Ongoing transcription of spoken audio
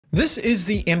This is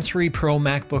the M3 Pro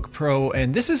MacBook Pro,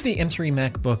 and this is the M3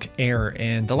 MacBook Air,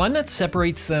 and the line that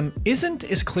separates them isn't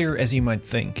as clear as you might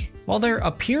think. While there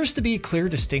appears to be clear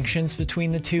distinctions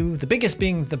between the two, the biggest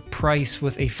being the price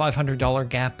with a $500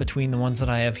 gap between the ones that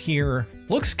I have here,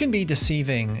 looks can be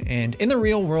deceiving, and in the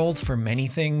real world for many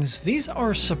things, these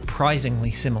are surprisingly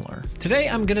similar. Today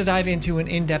I'm going to dive into an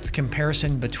in-depth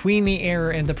comparison between the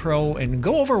Air and the Pro and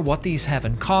go over what these have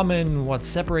in common, what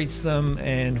separates them,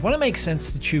 and when it makes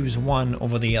sense to choose one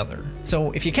over the other.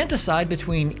 So if you can't decide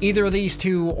between either of these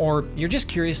two, or you're just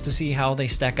curious to see how they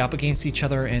stack up against each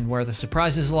other and where the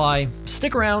surprises lie,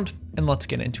 stick around and let's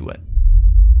get into it.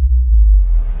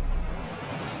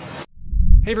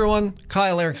 Hey everyone,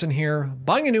 Kyle Erickson here.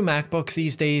 Buying a new MacBook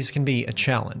these days can be a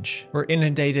challenge. We're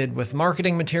inundated with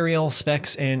marketing material,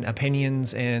 specs, and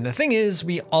opinions, and the thing is,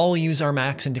 we all use our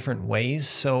Macs in different ways,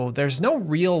 so there's no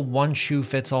real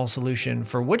one-shoe-fits-all solution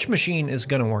for which machine is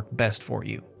going to work best for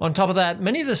you. On top of that,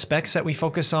 many of the specs that we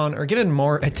focus on are given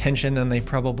more attention than they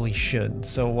probably should,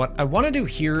 so what I want to do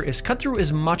here is cut through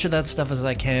as much of that stuff as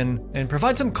I can and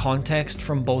provide some context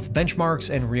from both benchmarks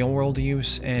and real-world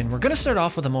use, and we're going to start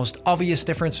off with the most obvious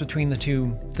difference between the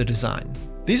two, the design.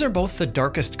 These are both the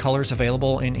darkest colors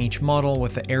available in each model,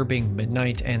 with the Air being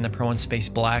midnight and the Pro in space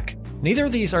black. Neither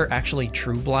of these are actually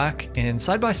true black, and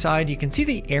side by side you can see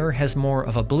the Air has more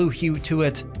of a blue hue to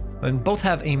it, and both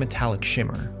have a metallic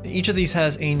shimmer. Each of these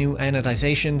has a new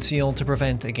anodization seal to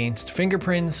prevent against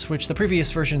fingerprints, which the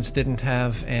previous versions didn't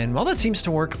have, and while that seems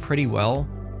to work pretty well,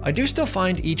 I do still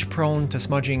find each prone to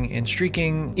smudging and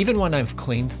streaking, even when I've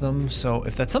cleaned them, so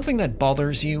if that's something that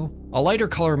bothers you, a lighter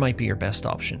color might be your best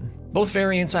option. Both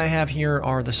variants I have here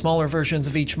are the smaller versions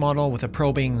of each model, with the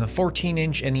Pro being the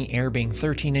 14-inch and the Air being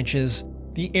 13 inches.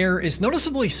 The Air is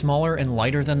noticeably smaller and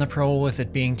lighter than the Pro, with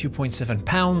it being 2.7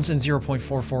 pounds and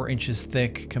 0.44 inches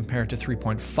thick compared to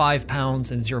 3.5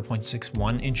 pounds and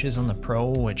 0.61 inches on the Pro,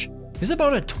 which is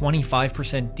about a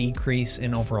 25% decrease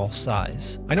in overall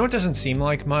size. I know it doesn't seem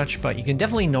like much, but you can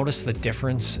definitely notice the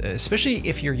difference, especially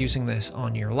if you're using this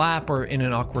on your lap or in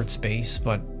an awkward space,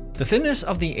 but the thinness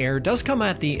of the Air does come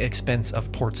at the expense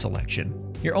of port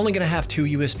selection. You're only going to have two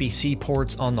USB-C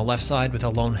ports on the left side with a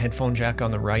lone headphone jack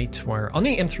on the right, where on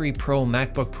the M3 Pro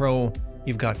MacBook Pro,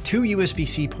 you've got two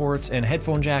USB-C ports and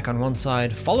headphone jack on one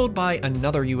side, followed by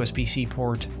another USB-C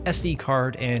port, SD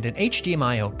card, and an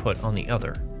HDMI output on the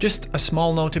other. Just a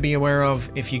small note to be aware of,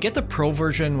 if you get the Pro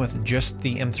version with just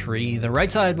the M3, the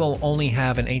right side will only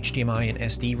have an HDMI and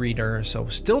SD reader, so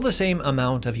still the same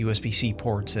amount of USB-C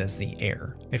ports as the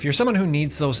Air. If you're someone who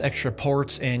needs those extra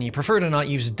ports and you prefer to not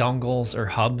use dongles or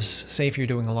hubs, say if you're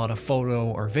doing a lot of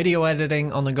photo or video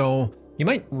editing on the go, you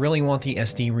might really want the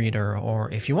SD reader, or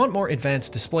if you want more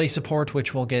advanced display support,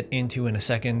 which we'll get into in a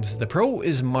second, the Pro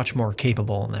is much more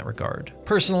capable in that regard.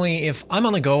 Personally, if I'm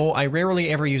on the go, I rarely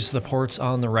ever use the ports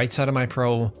on the right side of my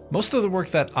Pro. Most of the work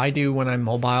that I do when I'm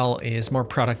mobile is more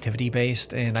productivity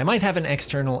based, and I might have an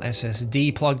external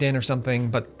SSD plugged in or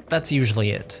something, but that's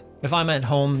usually it. If I'm at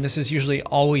home, this is usually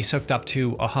always hooked up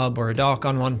to a hub or a dock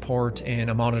on one port and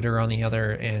a monitor on the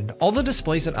other, and all the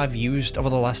displays that I've used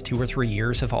over the last 2 or 3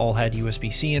 years have all had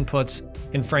USB-C inputs,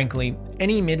 and frankly,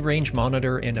 any mid-range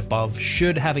monitor and above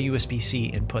should have a USB-C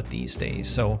input these days,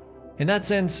 so in that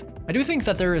sense, I do think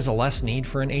that there is a less need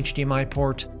for an HDMI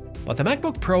port, but the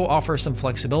MacBook Pro offers some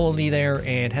flexibility there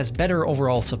and has better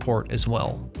overall support as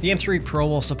well. The M3 Pro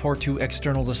will support 2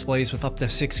 external displays with up to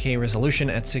 6K resolution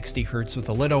at 60Hz with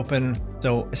the lid open,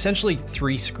 so essentially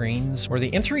 3 screens, where the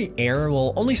M3 Air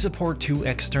will only support 2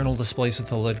 external displays with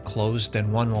the lid closed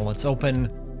and 1 while it's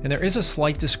open. And there is a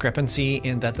slight discrepancy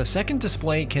in that the second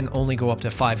display can only go up to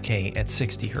 5K at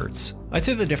 60Hz. I'd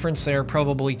say the difference there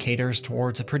probably caters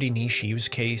towards a pretty niche use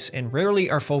case, and rarely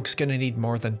are folks going to need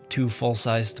more than 2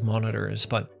 full-sized monitors,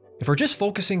 but if we're just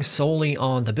focusing solely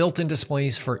on the built-in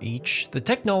displays for each, the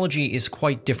technology is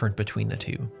quite different between the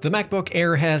two. The MacBook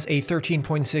Air has a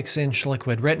 13.6-inch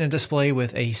Liquid Retina display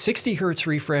with a 60Hz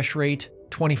refresh rate,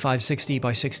 2560 by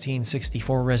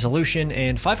 1664 resolution,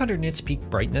 and 500 nits peak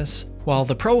brightness, while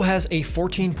the Pro has a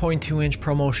 14.2-inch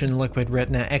ProMotion Liquid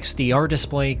Retina XDR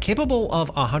display capable of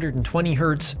 120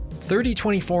 Hz,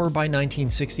 3024 by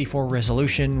 1964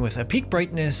 resolution with a peak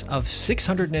brightness of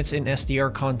 600 nits in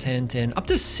SDR content and up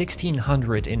to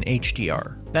 1600 in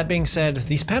HDR. That being said,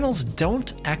 these panels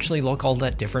don't actually look all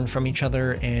that different from each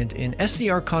other, and in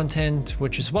SDR content,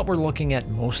 which is what we're looking at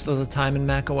most of the time in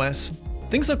macOS,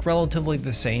 things look relatively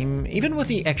the same, even with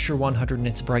the extra 100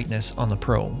 nits brightness on the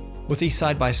Pro. With these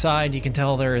side by side, you can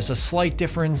tell there is a slight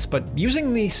difference, but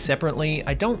using these separately,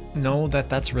 I don't know that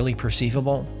that's really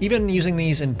perceivable. Even using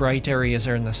these in bright areas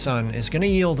or in the sun is going to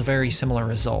yield very similar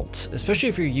results, especially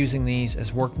if you're using these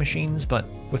as work machines, but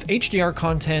with HDR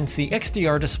content, the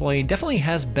XDR display definitely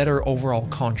has better overall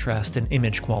contrast and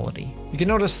image quality. You can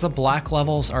notice the black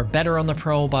levels are better on the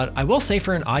Pro, but I will say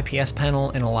for an IPS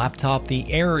panel in a laptop,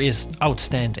 the Air is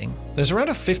outstanding. There's around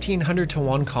a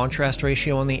 1500:1 contrast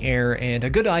ratio on the Air, and a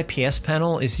good IPS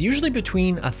panel is usually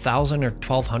between 1000 or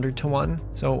 1200:1,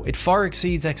 so it far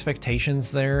exceeds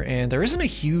expectations there, and there isn't a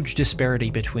huge disparity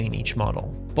between each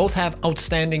model. Both have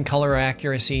outstanding color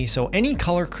accuracy, so any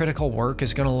color critical work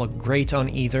is going to look great on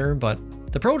either, but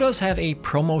the Pro does have a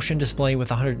ProMotion display with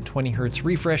 120Hz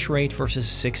refresh rate versus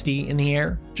 60 in the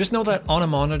Air. Just know that on a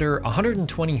monitor,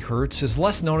 120Hz is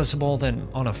less noticeable than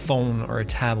on a phone or a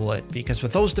tablet, because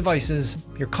with those devices,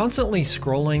 you're constantly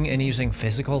scrolling and using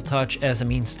physical touch as a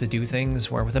means to do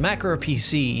things, where with a Mac or a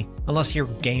PC, unless you're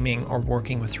gaming or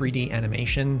working with 3D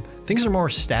animation, things are more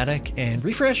static and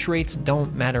refresh rates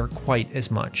don't matter quite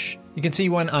as much. You can see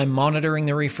when I'm monitoring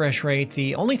the refresh rate,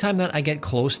 the only time that I get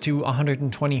close to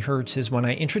 120Hz is when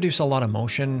I introduce a lot of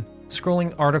motion.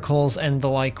 Scrolling articles and the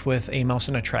like with a mouse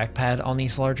and a trackpad on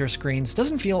these larger screens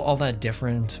doesn't feel all that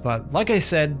different, but like I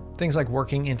said, things like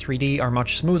working in 3D are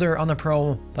much smoother on the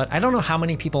Pro, but I don't know how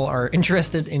many people are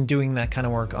interested in doing that kind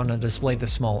of work on a display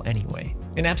this small anyway.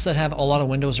 In apps that have a lot of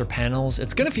windows or panels,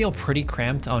 it's going to feel pretty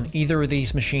cramped on either of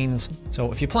these machines, so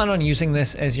if you plan on using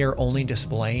this as your only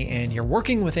display and you're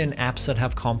working within apps that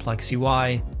have complex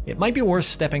UI, it might be worth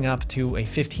stepping up to a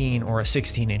 15 or a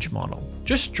 16-inch model.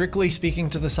 Just strictly speaking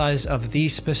to the size of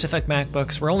these specific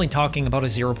MacBooks, we're only talking about a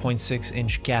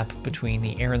 0.6-inch gap between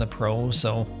the Air and the Pro,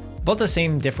 so about the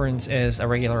same difference as a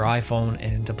regular iPhone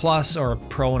and a Plus, or a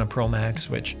Pro and a Pro Max,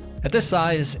 which at this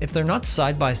size, if they're not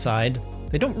side by side,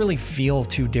 they don't really feel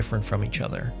too different from each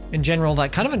other. In general,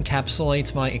 that kind of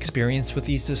encapsulates my experience with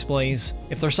these displays.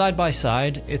 If they're side by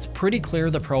side, it's pretty clear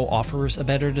the Pro offers a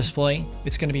better display.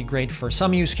 It's going to be great for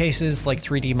some use cases like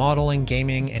 3D modeling,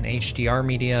 gaming, and HDR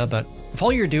media, but if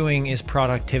all you're doing is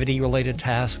productivity related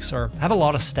tasks or have a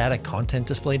lot of static content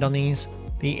displayed on these,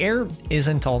 the Air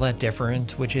isn't all that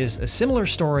different, which is a similar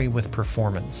story with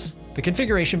performance. The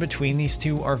configuration between these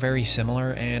two are very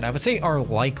similar, and I would say are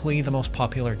likely the most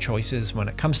popular choices when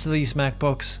it comes to these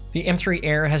MacBooks. The M3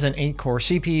 Air has an 8-core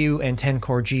CPU and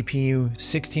 10-core GPU,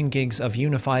 16 gigs of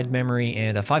unified memory,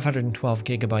 and a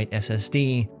 512GB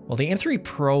SSD, while the M3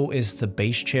 Pro is the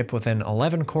base chip with an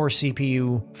 11-core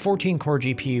CPU, 14-core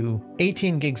GPU,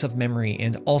 18 gigs of memory,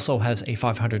 and also has a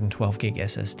 512GB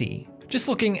SSD. Just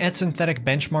looking at synthetic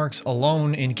benchmarks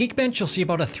alone, in Geekbench you'll see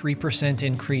about a 3%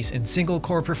 increase in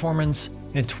single-core performance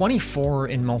and 24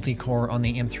 in multi-core on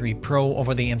the M3 Pro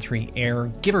over the M3 Air,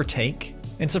 give or take.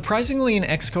 And surprisingly in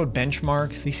Xcode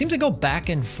benchmark, they seem to go back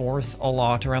and forth a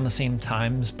lot around the same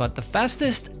times, but the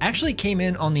fastest actually came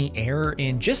in on the Air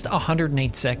in just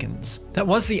 108 seconds. That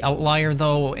was the outlier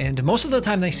though, and most of the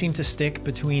time they seem to stick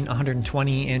between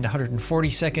 120 and 140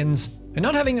 seconds. And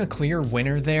not having a clear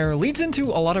winner there leads into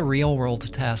a lot of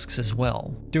real-world tasks as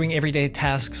well. Doing everyday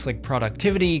tasks like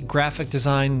productivity, graphic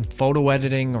design, photo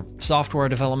editing, or software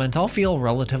development all feel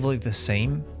relatively the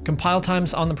same. Compile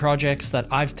times on the projects that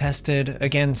I've tested,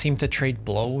 again, seem to trade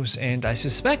blows, and I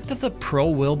suspect that the Pro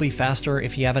will be faster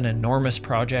if you have an enormous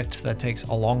project that takes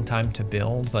a long time to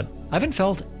build, but I haven't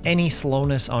felt any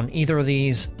slowness on either of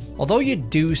these, although you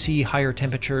do see higher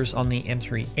temperatures on the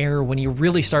M3 Air when you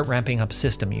really start ramping up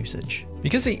system usage.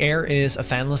 Because the Air is a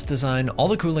fanless design, all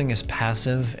the cooling is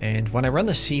passive, and when I run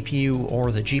the CPU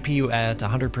or the GPU at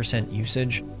 100%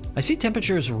 usage, I see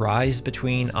temperatures rise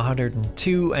between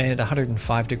 102 and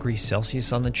 105 degrees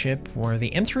Celsius on the chip, where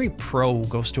the M3 Pro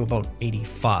goes to about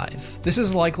 85. This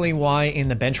is likely why in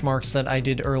the benchmarks that I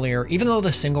did earlier, even though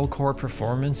the single core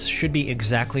performance should be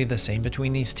exactly the same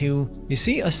between these two, you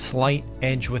see a slight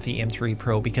edge with the M3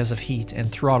 Pro because of heat and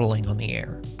throttling on the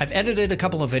Air. I've edited a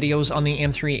couple of videos on the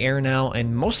M3 Air now,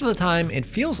 and most of the time it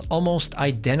feels almost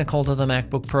identical to the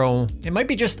MacBook Pro. It might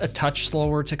be just a touch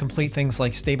slower to complete things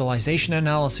like stabilization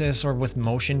analysis or with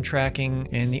motion tracking,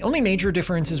 and the only major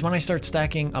difference is when I start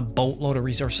stacking a boatload of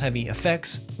resource-heavy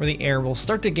effects, where the Air will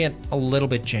start to get a little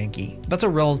bit janky. That's a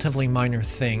relatively minor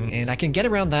thing, and I can get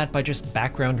around that by just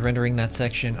background rendering that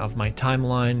section of my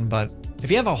timeline, but If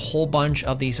you have a whole bunch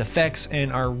of these effects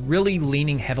and are really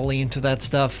leaning heavily into that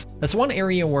stuff, that's one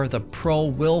area where the Pro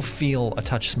will feel a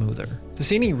touch smoother. To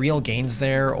see any real gains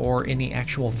there or any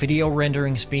actual video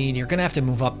rendering speed, you're gonna have to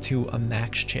move up to a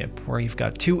Max chip, where you've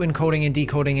got 2 encoding and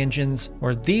decoding engines,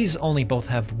 where these only both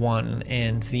have 1,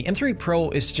 and the M3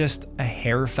 Pro is just a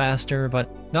hair faster,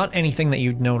 but not anything that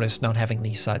you'd notice not having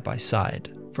these side by side.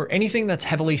 For anything that's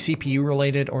heavily CPU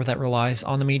related or that relies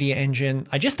on the media engine,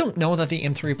 I just don't know that the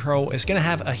M3 Pro is going to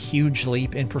have a huge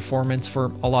leap in performance for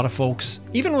a lot of folks.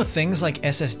 Even with things like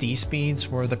SSD speeds,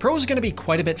 where the Pro is going to be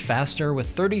quite a bit faster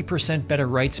with 30% better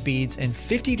write speeds and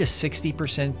 50 to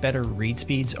 60% better read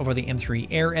speeds over the M3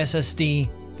 Air SSD.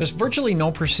 There's virtually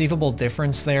no perceivable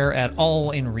difference there at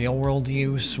all in real-world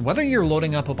use, whether you're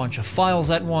loading up a bunch of files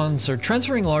at once or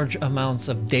transferring large amounts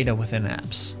of data within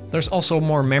apps. There's also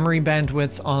more memory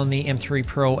bandwidth on the M3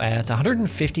 Pro at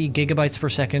 150 gigabytes per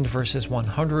second versus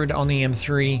 100 on the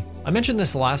M3. I mentioned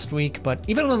this last week, but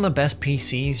even on the best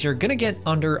PCs, you're gonna get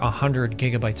under 100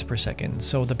 gigabytes per second,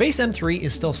 so the base M3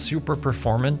 is still super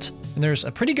performant, and there's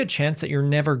a pretty good chance that you're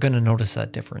never gonna notice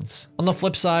that difference. On the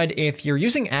flip side, if you're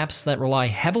using apps that rely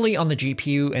heavily on the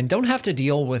GPU and don't have to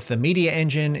deal with the media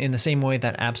engine in the same way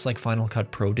that apps like Final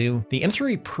Cut Pro do, the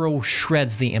M3 Pro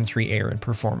shreds the M3 Air in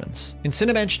performance. In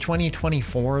Cinebench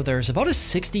 2024, there's about a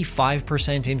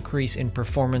 65% increase in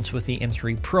performance with the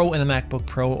M3 Pro and the MacBook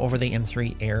Pro over the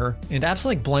M3 Air, and apps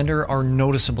like Blender are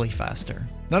noticeably faster.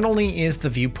 Not only is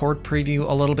the viewport preview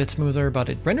a little bit smoother, but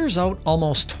it renders out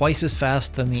almost twice as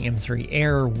fast than the M3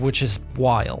 Air, which is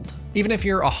wild. Even if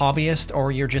you're a hobbyist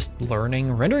or you're just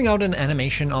learning, rendering out an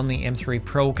animation on the M3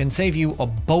 Pro can save you a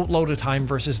boatload of time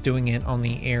versus doing it on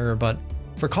the Air, but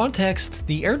for context,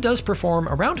 the Air does perform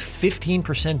around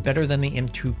 15% better than the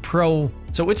M2 Pro,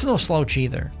 so it's no slouch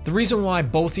either. The reason why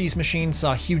both these machines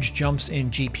saw huge jumps in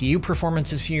GPU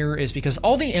performance this year is because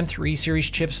all the M3 series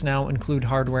chips now include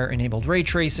hardware-enabled ray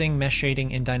tracing, mesh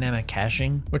shading, and dynamic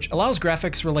caching, which allows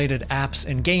graphics-related apps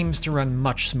and games to run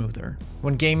much smoother.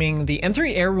 When gaming, the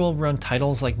M3 Air will run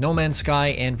titles like No Man's Sky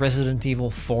and Resident Evil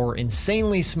 4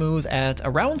 insanely smooth at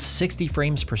around 60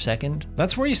 frames per second.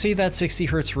 That's where you see that 60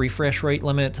 Hz refresh rate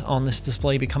limit on this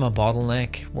display become a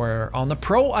bottleneck, where on the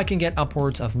Pro I can get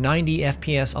upwards of 90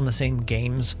 FPS on the same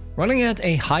games, running at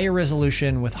a higher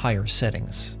resolution with higher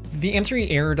settings. The M3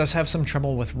 Air does have some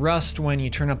trouble with rust when you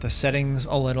turn up the settings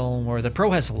a little, where the Pro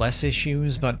has less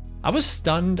issues, but I was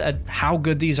stunned at how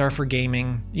good these are for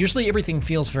gaming. Usually everything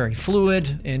feels very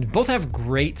fluid, and both have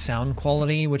great sound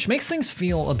quality, which makes things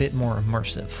feel a bit more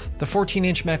immersive. The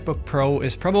 14-inch MacBook Pro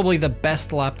is probably the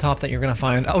best laptop that you're gonna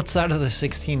find outside of the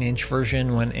 16-inch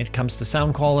version when it comes to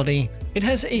sound quality. It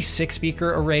has a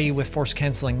 6-speaker array with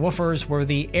force-canceling woofers, where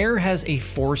the Air has a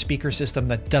 4-speaker system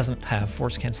that doesn't have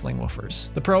force-canceling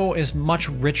woofers. The Pro is much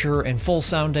richer and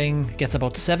full-sounding, gets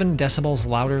about 7 decibels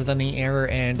louder than the Air,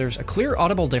 and there's a clear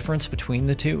audible difference between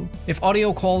the two. If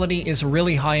audio quality is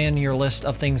really high in your list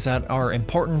of things that are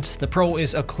important, the Pro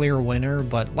is a clear winner,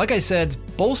 but like I said,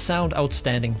 both sound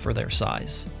outstanding for their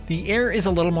size. The Air is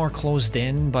a little more closed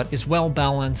in, but is well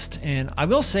balanced, and I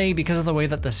will say, because of the way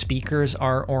that the speakers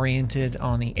are oriented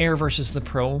on the Air versus the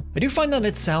Pro, I do find that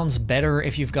it sounds better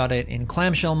if you've got it in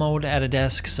clamshell mode at a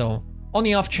desk, so on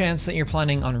the off chance that you're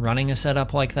planning on running a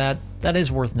setup like that, that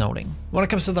is worth noting. When it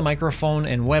comes to the microphone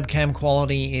and webcam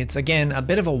quality, it's again a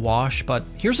bit of a wash, but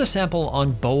here's a sample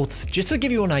on both just to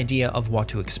give you an idea of what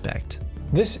to expect.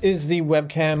 This is the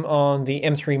webcam on the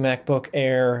M3 MacBook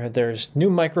Air. There's new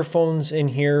microphones in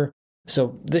here,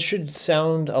 so this should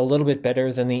sound a little bit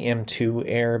better than the M2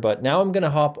 Air, but now I'm gonna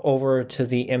hop over to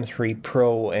the M3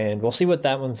 Pro and we'll see what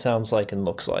that one sounds like and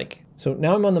looks like. So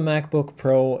now I'm on the MacBook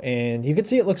Pro and you can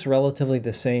see it looks relatively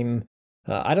the same.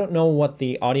 I don't know what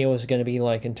the audio is gonna be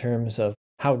like in terms of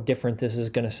how different this is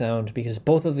gonna sound because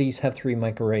both of these have 3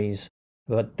 mic arrays,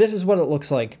 but this is what it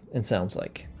looks like and sounds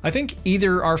like. I think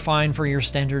either are fine for your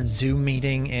standard Zoom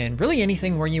meeting and really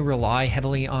anything where you rely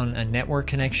heavily on a network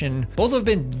connection. Both have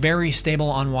been very stable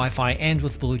on Wi-Fi and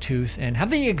with Bluetooth and have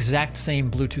the exact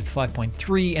same Bluetooth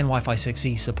 5.3 and Wi-Fi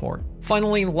 6E support.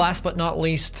 Finally, last but not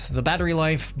least, the battery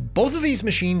life. Both of these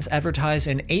machines advertise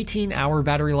an 18-hour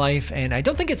battery life, and I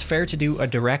don't think it's fair to do a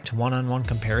direct one-on-one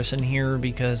comparison here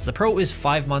because the Pro is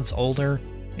 5 months older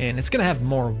and it's gonna have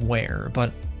more wear,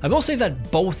 but I will say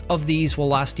that both of these will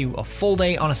last you a full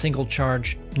day on a single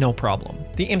charge, no problem.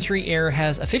 The The M3 Air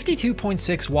has a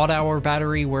 52.6 watt-hour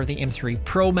battery, where the M3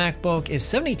 Pro MacBook is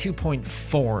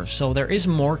 72.4, so there is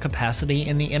more capacity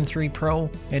in the M3 Pro,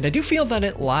 and I do feel that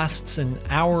it lasts an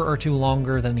hour or two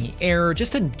longer than the Air,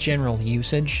 just in general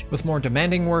usage. With more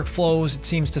demanding workflows, it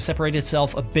seems to separate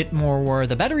itself a bit more, where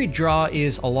the battery draw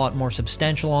is a lot more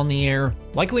substantial on the Air,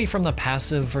 likely from the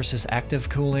passive versus active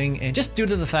cooling, and just due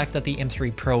to the fact that the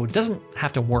M3 Pro doesn't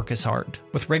have to work as hard.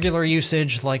 With regular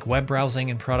usage like web browsing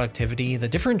and productivity,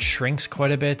 the difference shrinks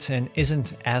quite a bit and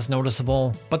isn't as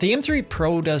noticeable, but the M3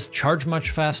 Pro does charge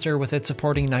much faster, with it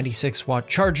supporting 96 watt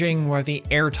charging, where the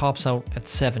Air tops out at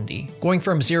 70. Going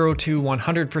from 0 to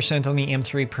 100% on the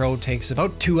M3 Pro takes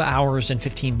about 2 hours and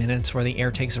 15 minutes, where the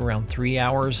Air takes around 3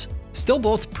 hours. Still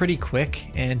both pretty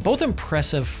quick, and both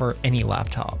impressive for any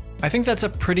laptop. I think that's a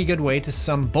pretty good way to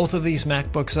sum both of these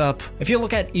MacBooks up. If you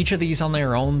look at each of these on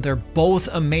their own, they're both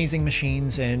amazing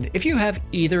machines, and if you have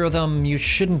either of them, you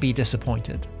shouldn't be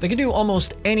disappointed. They can do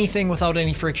almost anything without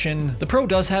any friction. The Pro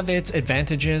does have its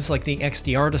advantages like the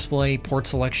XDR display, port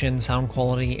selection, sound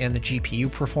quality, and the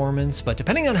GPU performance, but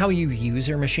depending on how you use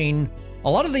your machine, a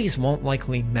lot of these won't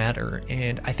likely matter,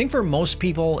 and I think for most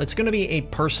people, it's going to be a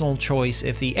personal choice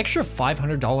if the extra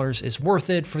 $500 is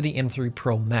worth it for the M3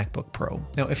 Pro MacBook Pro.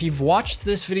 Now, if you've watched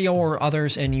this video or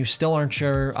others and you still aren't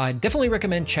sure, I definitely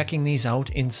recommend checking these out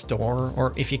in store,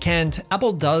 or if you can't,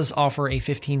 Apple does offer a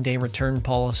 15-day return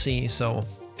policy, so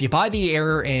if you buy the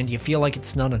Air and you feel like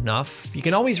it's not enough, you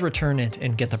can always return it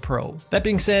and get the Pro. That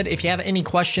being said, if you have any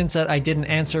questions that I didn't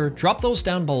answer, drop those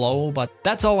down below, but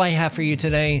that's all I have for you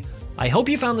today. I hope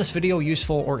you found this video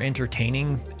useful or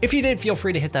entertaining. If you did, feel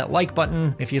free to hit that like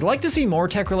button. If you'd like to see more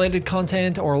tech-related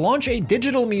content or launch a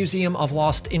digital museum of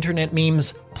lost internet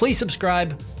memes, please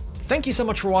subscribe. Thank you so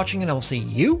much for watching, and I will see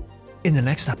you in the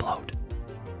next upload.